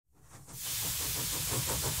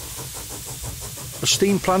A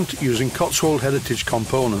steam plant using Cotswold Heritage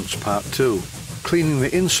components, part 2. Cleaning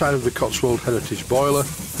the inside of the Cotswold Heritage boiler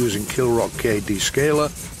using Kilrock-K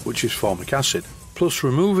Descaler, which is formic acid, plus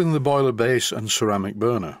removing the boiler base and ceramic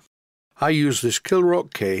burner. I use this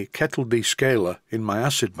Kilrock-K kettle descaler in my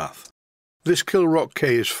acid bath. This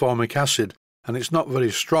Kilrock-K is formic acid and it's not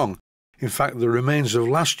very strong. In fact, the remains of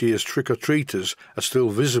last year's trick-or-treaters are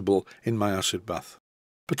still visible in my acid bath.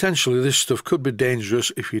 Potentially this stuff could be dangerous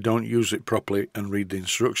if you don't use it properly and read the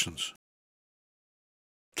instructions.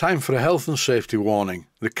 Time for a health and safety warning.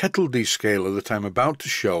 The kettle descaler that I'm about to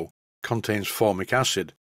show contains formic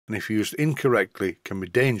acid, and if used incorrectly can be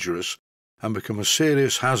dangerous and become a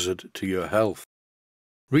serious hazard to your health.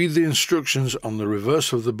 Read the instructions on the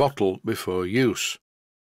reverse of the bottle before use.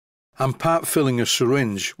 I'm part filling a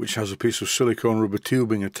syringe which has a piece of silicone rubber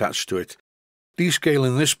tubing attached to it.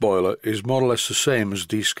 Descaling this boiler is more or less the same as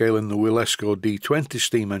descaling the Willesco D20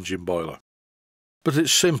 steam engine boiler, but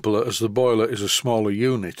it's simpler as the boiler is a smaller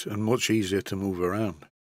unit and much easier to move around.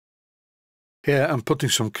 Here I'm putting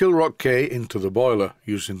some Kilrock-K into the boiler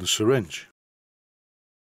using the syringe.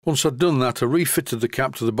 Once I'd done that, I refitted the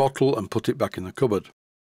cap to the bottle and put it back in the cupboard.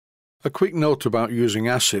 A quick note about using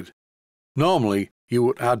acid. Normally you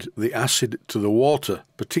would add the acid to the water,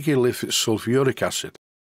 particularly if it's sulfuric acid.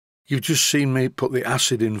 You've just seen me put the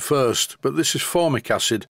acid in first, but this is formic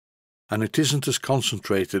acid and it isn't as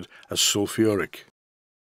concentrated as sulfuric.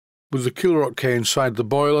 With the Kilrock-K inside the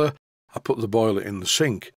boiler, I put the boiler in the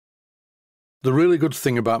sink. The really good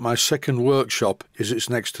thing about my second workshop is it's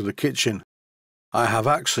next to the kitchen. I have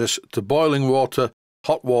access to boiling water,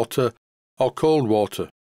 hot water or cold water.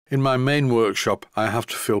 In my main workshop I have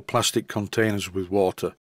to fill plastic containers with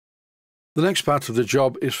water. The next part of the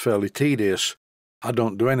job is fairly tedious. I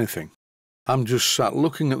don't do anything. I'm just sat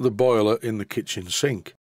looking at the boiler in the kitchen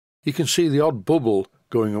sink. You can see the odd bubble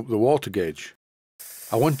going up the water gauge.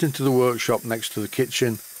 I went into the workshop next to the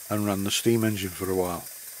kitchen and ran the steam engine for a while.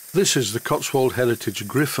 This is the Cotswold Heritage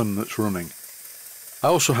Griffon that's running. I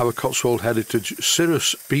also have a Cotswold Heritage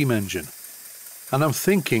Cirrus beam engine, and I'm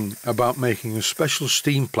thinking about making a special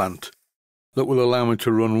steam plant that will allow me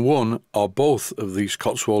to run one or both of these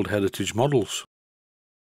Cotswold Heritage models.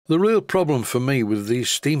 The real problem for me with these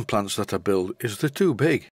steam plants that I build is they're too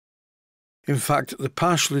big. In fact, the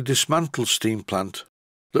partially dismantled steam plant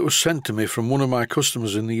that was sent to me from one of my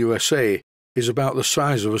customers in the USA is about the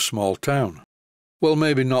size of a small town. Well,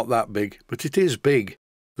 maybe not that big, but it is big.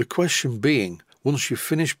 The question being, once you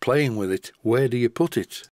finish playing with it, where do you put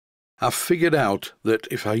it? I've figured out that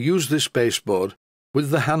if I use this baseboard with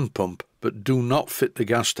the hand pump but do not fit the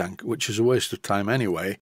gas tank, which is a waste of time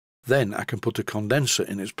anyway, then I can put a condenser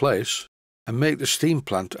in its place and make the steam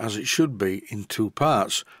plant as it should be in two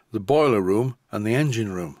parts, the boiler room and the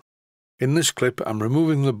engine room. In this clip I'm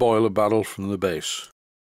removing the boiler barrel from the base.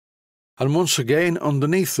 And once again,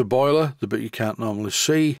 underneath the boiler, the bit you can't normally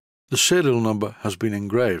see, the serial number has been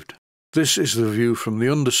engraved. This is the view from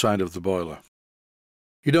the underside of the boiler.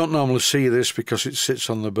 You don't normally see this because it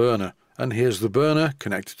sits on the burner, and here's the burner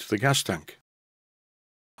connected to the gas tank.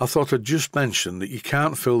 I thought I'd just mention that you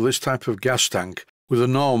can't fill this type of gas tank with a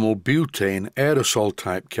normal butane aerosol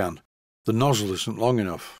type can. The nozzle isn't long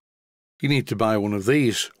enough. You need to buy one of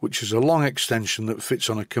these, which is a long extension that fits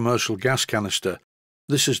on a commercial gas canister.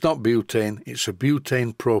 This is not butane, it's a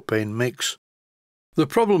butane-propane mix. The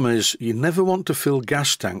problem is you never want to fill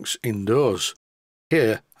gas tanks indoors.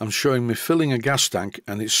 Here I'm showing me filling a gas tank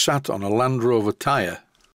and it's sat on a Land Rover tyre,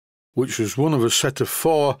 which was one of a set of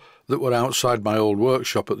 4 that were outside my old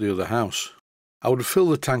workshop at the other house. I would fill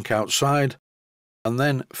the tank outside and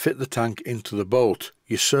then fit the tank into the boat.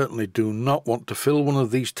 You certainly do not want to fill one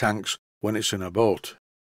of these tanks when it's in a boat.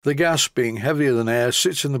 The gas, being heavier than air,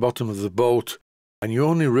 sits in the bottom of the boat, and you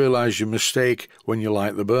only realise your mistake when you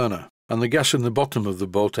light the burner, and the gas in the bottom of the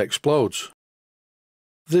boat explodes.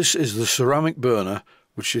 This is the ceramic burner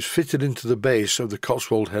which is fitted into the base of the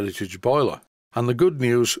Cotswold Heritage boiler. And the good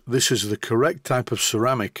news, this is the correct type of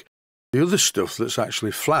ceramic. The other stuff that's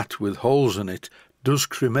actually flat with holes in it does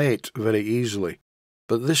cremate very easily,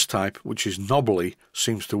 but this type, which is knobbly,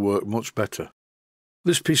 seems to work much better.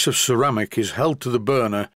 This piece of ceramic is held to the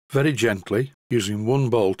burner very gently using one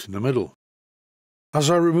bolt in the middle. As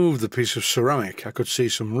I removed the piece of ceramic, I could see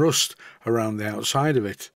some rust around the outside of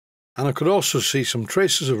it, and I could also see some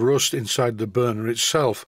traces of rust inside the burner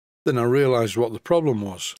itself. Then I realised what the problem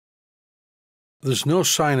was. There's no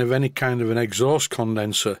sign of any kind of an exhaust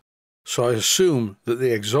condenser, so I assume that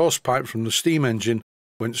the exhaust pipe from the steam engine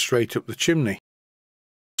went straight up the chimney.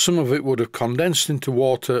 Some of it would have condensed into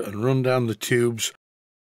water and run down the tubes,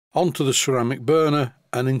 onto the ceramic burner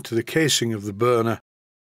and into the casing of the burner,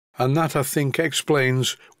 and that I think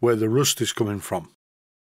explains where the rust is coming from.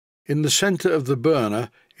 In the centre of the burner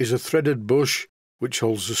is a threaded bush which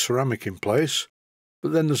holds the ceramic in place,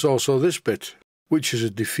 but then there's also this bit, which is a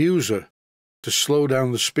diffuser to slow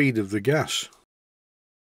down the speed of the gas.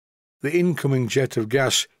 The incoming jet of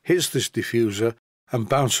gas hits this diffuser and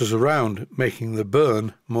bounces around, making the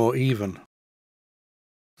burn more even.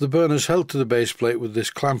 The burner is held to the base plate with this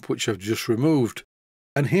clamp which I've just removed,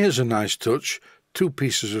 and here's a nice touch, 2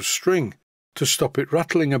 pieces of string, to stop it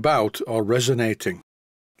rattling about or resonating.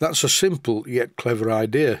 That's a simple yet clever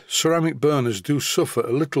idea. Ceramic burners do suffer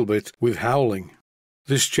a little bit with howling.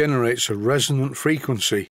 This generates a resonant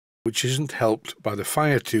frequency which isn't helped by the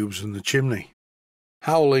fire tubes in the chimney.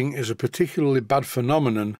 Howling is a particularly bad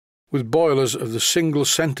phenomenon with boilers of the single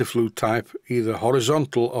centriflue type, either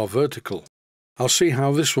horizontal or vertical. I'll see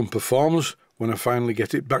how this one performs when I finally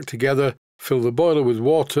get it back together, fill the boiler with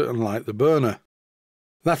water and light the burner.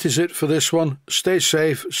 That is it for this one. Stay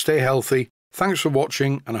safe, stay healthy. Thanks for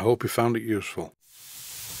watching, and I hope you found it useful.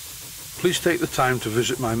 Please take the time to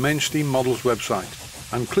visit my Mainsteam Models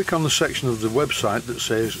website and click on the section of the website that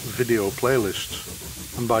says Video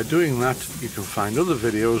Playlists. And by doing that, you can find other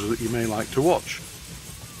videos that you may like to watch.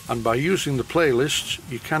 And by using the playlists,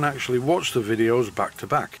 you can actually watch the videos back to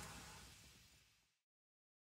back.